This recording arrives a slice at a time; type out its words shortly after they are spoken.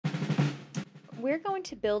We're going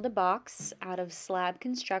to build a box out of slab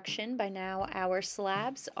construction. By now our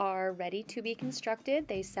slabs are ready to be constructed.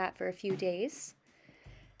 They sat for a few days.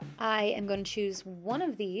 I am going to choose one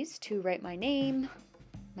of these to write my name,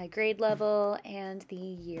 my grade level, and the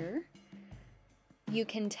year. You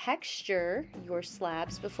can texture your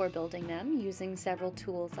slabs before building them using several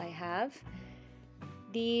tools I have.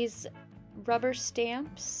 These rubber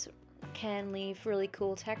stamps can leave really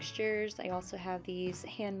cool textures. I also have these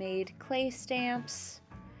handmade clay stamps.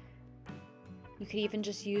 You could even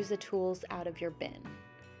just use the tools out of your bin.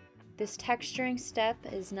 This texturing step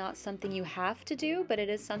is not something you have to do, but it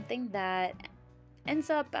is something that ends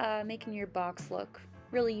up making your box look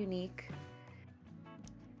really unique.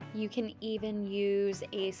 You can even use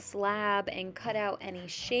a slab and cut out any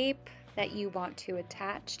shape that you want to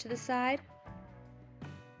attach to the side.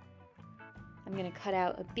 I'm going to cut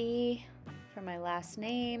out a B for my last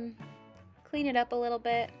name, clean it up a little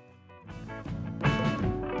bit.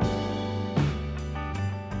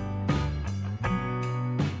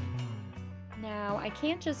 Now, I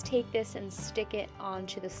can't just take this and stick it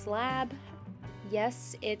onto the slab.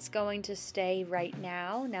 Yes, it's going to stay right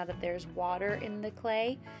now that there's water in the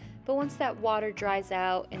clay, but once that water dries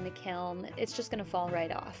out in the kiln, it's just going to fall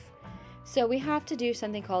right off. So we have to do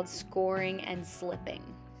something called scoring and slipping.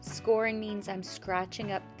 Scoring means I'm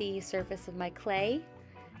scratching up the surface of my clay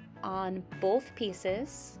on both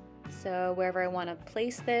pieces. So wherever I want to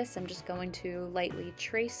place this, I'm just going to lightly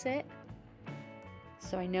trace it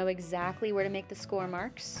so I know exactly where to make the score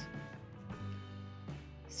marks.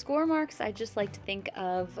 Score marks, I just like to think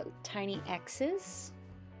of tiny X's.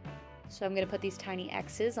 So I'm going to put these tiny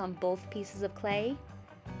X's on both pieces of clay.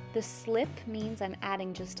 The slip means I'm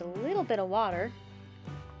adding just a little bit of water.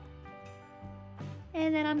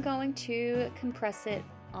 And then I'm going to compress it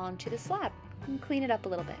onto the slab and clean it up a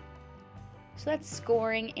little bit. So that's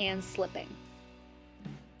scoring and slipping.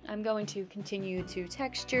 I'm going to continue to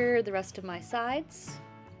texture the rest of my sides.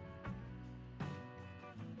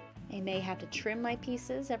 I may have to trim my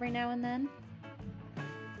pieces every now and then.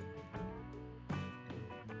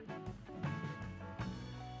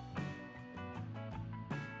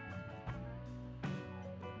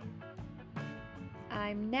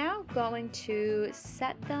 I'm now going to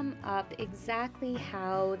set them up exactly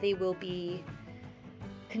how they will be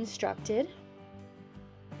constructed.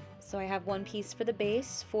 So I have one piece for the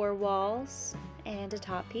base, 4 walls, and a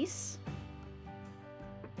top piece.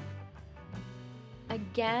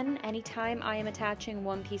 Again, anytime I am attaching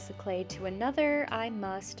one piece of clay to another, I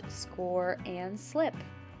must score and slip.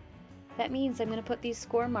 That means I'm going to put these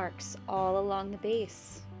score marks all along the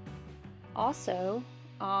base. Also,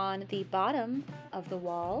 on the bottom of the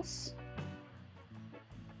walls,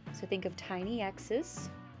 so think of tiny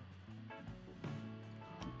X's,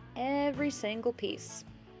 every single piece.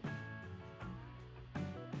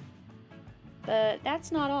 But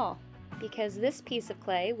that's not all, because this piece of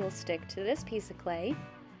clay will stick to this piece of clay.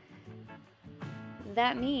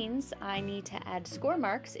 That means I need to add score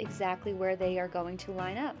marks exactly where they are going to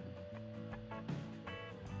line up.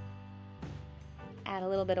 Add a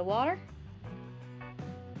little bit of water,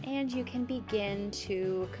 and you can begin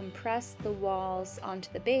to compress the walls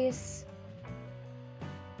onto the base,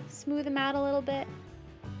 smooth them out a little bit.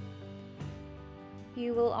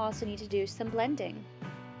 You will also need to do some blending.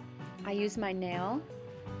 I use my nail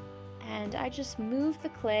and I just move the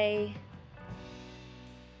clay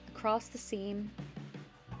across the seam,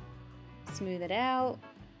 smooth it out.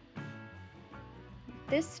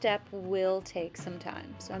 This step will take some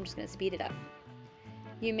time, so I'm just going to speed it up.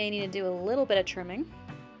 You may need to do a little bit of trimming.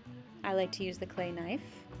 I like to use the clay knife.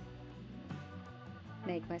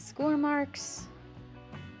 Make my score marks.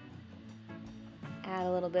 Add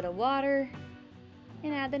a little bit of water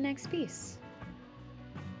and add the next piece.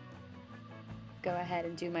 Go ahead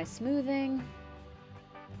and do my smoothing,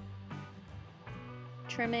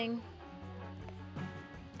 trimming,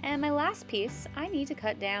 and my last piece I need to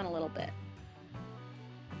cut down a little bit.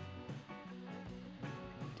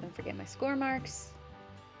 Don't forget my score marks.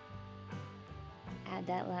 Add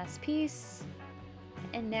that last piece,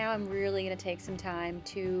 and now I'm really going to take some time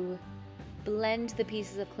to blend the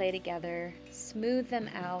pieces of clay together, smooth them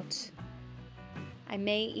out. I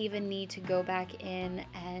may even need to go back in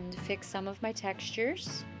and fix some of my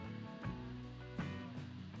textures.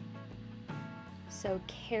 So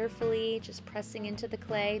carefully just pressing into the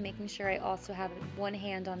clay, making sure I also have one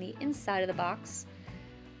hand on the inside of the box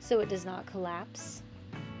so it does not collapse.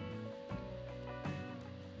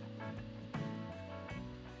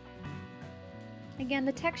 Again,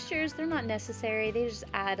 the textures, they're not necessary, they just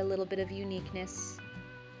add a little bit of uniqueness.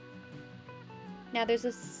 Now there's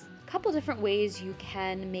a couple different ways you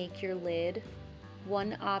can make your lid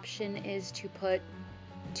One option is to put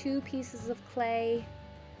 2 pieces of clay,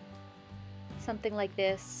 something like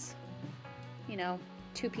this, you know,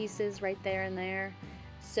 2 pieces right there and there.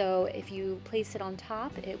 So if you place it on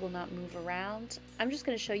top, it will not move around. I'm just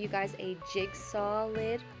going to show you guys a jigsaw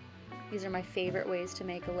lid. These are my favorite ways to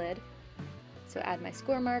make a lid. So add my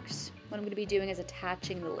score marks. What I'm going to be doing is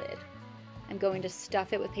attaching the lid. I'm going to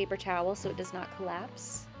stuff it with paper towel so it does not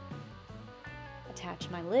collapse. Attach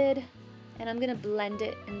my lid, and I'm going to blend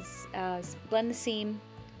it and blend the seam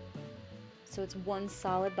so it's one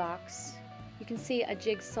solid box. You can see a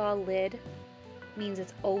jigsaw lid means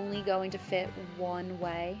it's only going to fit one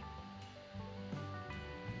way.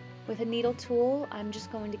 With a needle tool, I'm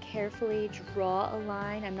just going to carefully draw a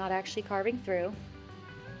line. I'm not actually carving through.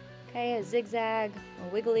 Okay, a zigzag,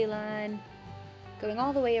 a wiggly line, going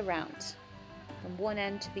all the way around from one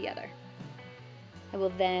end to the other. I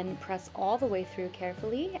will then press all the way through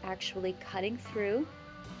carefully, actually cutting through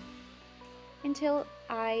until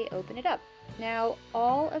I open it up. Now,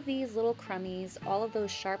 all of these little crummies, all of those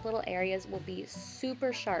sharp little areas will be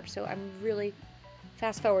super sharp, so I'm really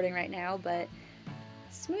fast forwarding right now, but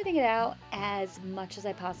smoothing it out as much as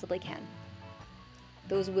I possibly can.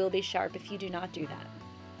 Those will be sharp if you do not do that.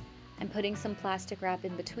 I'm putting some plastic wrap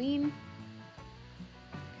in between.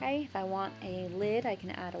 Okay, if I want a lid, I can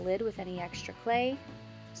add a lid with any extra clay,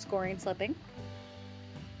 scoring and slipping.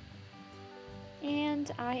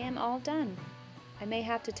 And I am all done. I may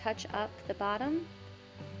have to touch up the bottom.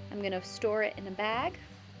 I'm going to store it in a bag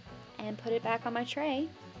and put it back on my tray.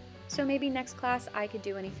 So maybe next class I could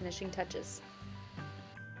do any finishing touches.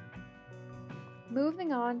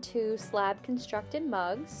 Moving on to slab constructed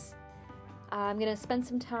mugs. I'm going to spend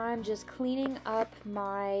some time just cleaning up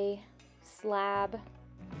my slab.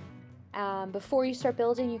 Before you start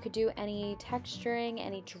building, you could do any texturing,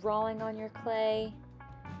 any drawing on your clay.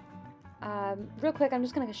 Real quick, I'm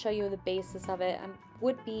just going to show you the basis of it. I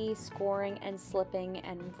would be scoring and slipping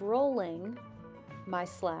and rolling my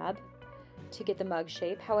slab to get the mug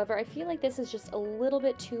shape. However, I feel like this is just a little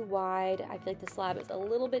bit too wide. I feel like the slab is a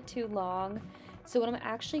little bit too long. So what I'm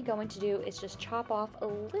actually going to do is just chop off a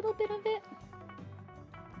little bit of it,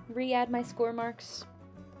 re-add my score marks.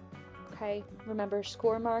 Okay, remember,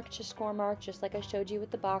 score mark to score mark, just like I showed you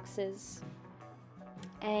with the boxes.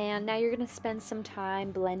 And now you're going to spend some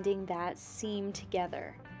time blending that seam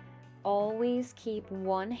together. Always keep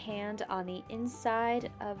one hand on the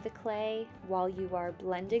inside of the clay while you are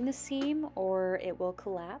blending the seam, or it will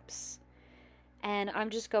collapse. And I'm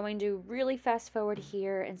just going to really fast forward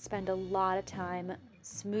here and spend a lot of time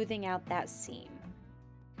smoothing out that seam.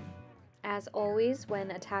 As always,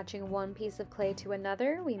 when attaching one piece of clay to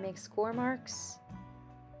another, we make score marks.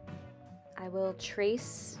 I will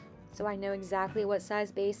trace so I know exactly what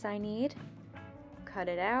size base I need. Cut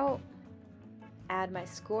it out, add my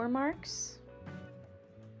score marks.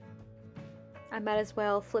 I might as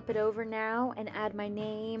well flip it over now and add my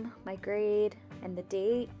name, my grade, and the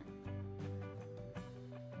date.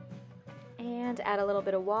 And add a little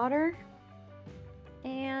bit of water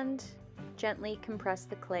and gently compress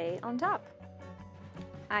the clay on top.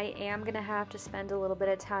 I am going to have to spend a little bit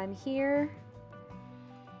of time here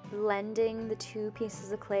blending the 2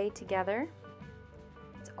 pieces of clay together.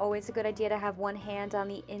 It's always a good idea to have one hand on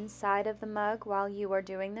the inside of the mug while you are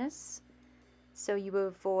doing this, so you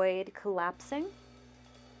avoid collapsing.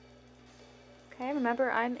 Okay,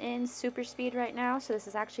 remember I'm in super speed right now, so this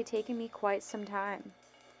is actually taking me quite some time.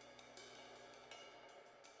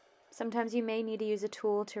 Sometimes you may need to use a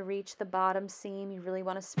tool to reach the bottom seam. You really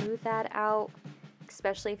want to smooth that out,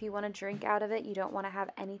 especially if you want to drink out of it. You don't want to have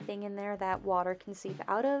anything in there that water can seep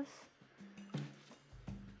out of.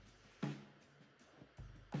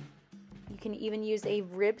 You can even use a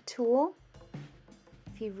rib tool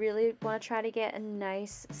if you really want to try to get a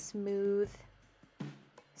nice smooth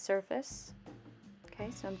surface. Okay,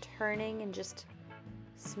 so I'm turning and just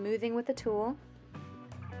smoothing with the tool.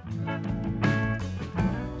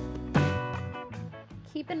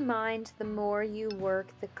 Keep in mind, the more you work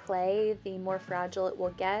the clay, the more fragile it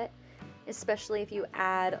will get, especially if you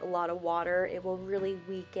add a lot of water. It will really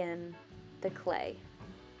weaken the clay.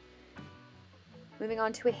 Moving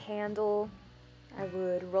on to a handle, I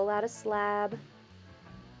would roll out a slab,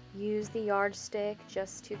 use the yardstick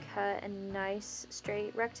just to cut a nice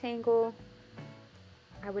straight rectangle.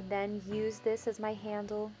 I would then use this as my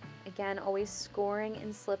handle. Again, always scoring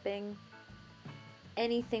and slipping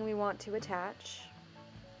anything we want to attach.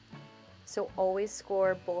 So always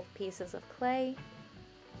score both pieces of clay.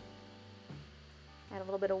 Add a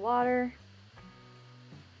little bit of water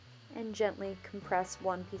and gently compress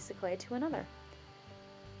one piece of clay to another.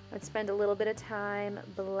 I'd spend a little bit of time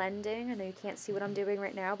blending. I know you can't see what I'm doing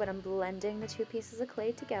right now, but I'm blending the two pieces of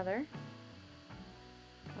clay together.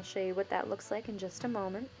 I'll show you what that looks like in just a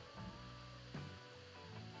moment.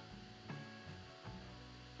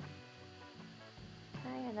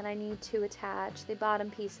 Okay, and then I need to attach the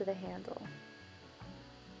bottom piece of the handle.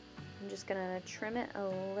 I'm just gonna trim it a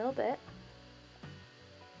little bit,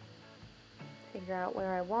 figure out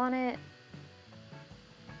where I want it,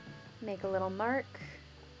 make a little mark,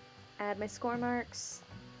 add my score marks,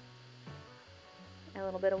 a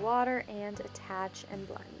little bit of water, and attach and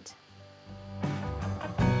blend.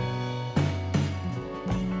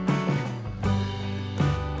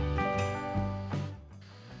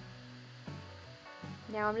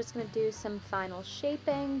 Now I'm just going to do some final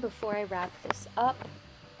shaping before I wrap this up.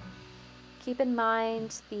 Keep in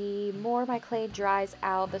mind, the more my clay dries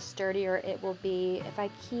out, the sturdier it will be. If I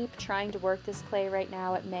keep trying to work this clay right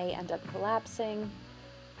now, it may end up collapsing.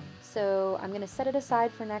 So I'm going to set it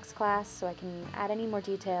aside for next class so I can add any more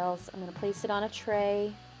details. I'm going to place it on a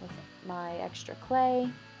tray with my extra clay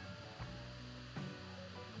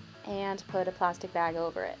and put a plastic bag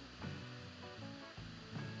over it.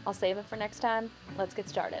 I'll save it for next time. Let's get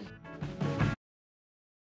started.